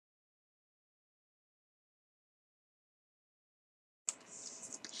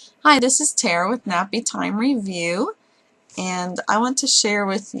Hi, this is Tara with Nappytime Review, and I want to share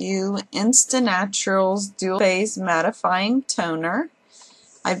with you Insta Naturals Dual Phase Mattifying Toner.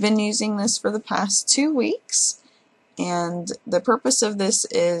 I've been using this for the past 2 weeks, and the purpose of this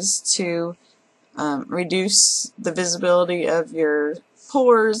is to reduce the visibility of your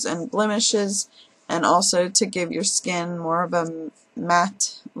pores and blemishes, and also to give your skin more of a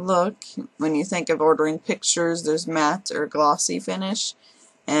matte look. When you think of ordering pictures, there's matte or glossy finish.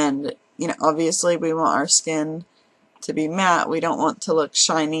 And, obviously we want our skin to be matte. We don't want to look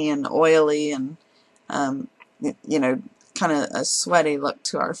shiny and oily and, kind of a sweaty look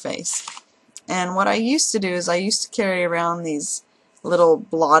to our face. And what I used to do is I used to carry around these little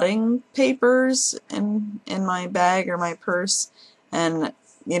blotting papers in my bag or my purse. And,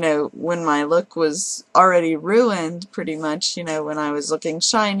 when my look was already ruined pretty much, when I was looking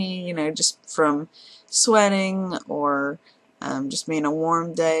shiny, just from sweating or just being a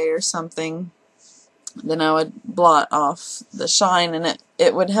warm day or something, then I would blot off the shine, and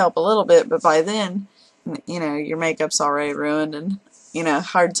it would help a little bit, but by then, your makeup's already ruined, and,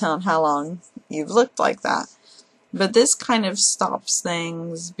 hard telling how long you've looked like that. But this kind of stops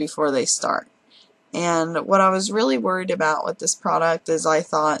things before they start. And what I was really worried about with this product is I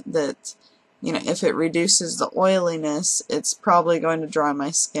thought that, if it reduces the oiliness, it's probably going to dry my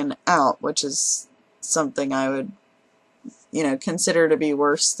skin out, which is something I would consider to be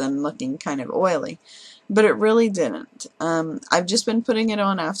worse than looking kind of oily. But it really didn't. I've just been putting it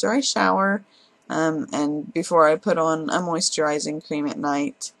on after I shower and before I put on a moisturizing cream at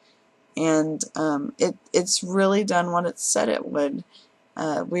night. And it's really done what it said it would.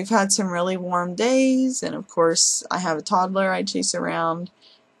 We've had some really warm days, and of course I have a toddler I chase around,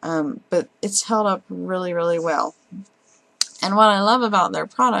 but it's held up really, really well. And what I love about their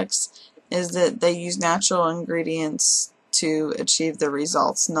products is that they use natural ingredients to achieve the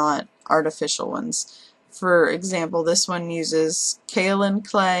results, not artificial ones. For example, this one uses kaolin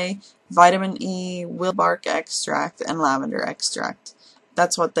clay, vitamin E, wilbark extract, and lavender extract.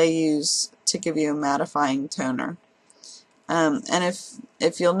 That's what they use to give you a mattifying toner. And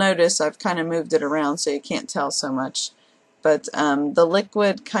if you'll notice, I've kind of moved it around so you can't tell so much, but the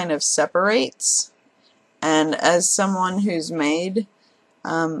liquid kind of separates. And as someone who's made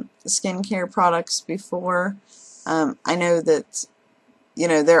skincare products before, I know that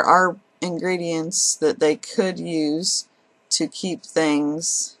there are ingredients that they could use to keep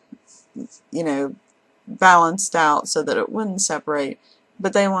things balanced out so that it wouldn't separate,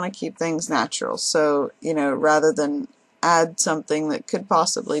 but they want to keep things natural. So rather than add something that could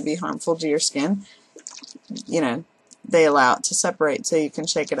possibly be harmful to your skin, they allow it to separate so you can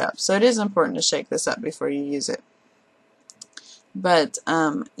shake it up. So it is important to shake this up before you use it. But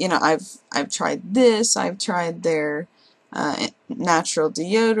I've tried this. I've tried their natural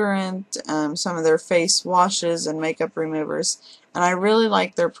deodorant, some of their face washes and makeup removers, and I really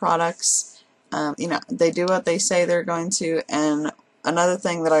like their products. They do what they say they're going to. And another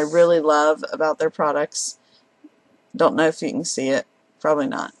thing that I really love about their products, don't know if you can see it, probably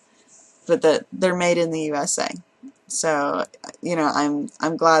not, but that they're made in the USA. So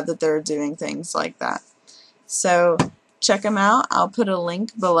I'm glad that they're doing things like that. So check them out. I'll put a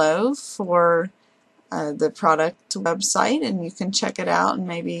link below for the product website, and you can check it out and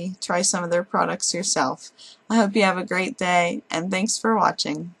maybe try some of their products yourself. I hope you have a great day, and thanks for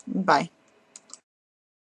watching. Bye.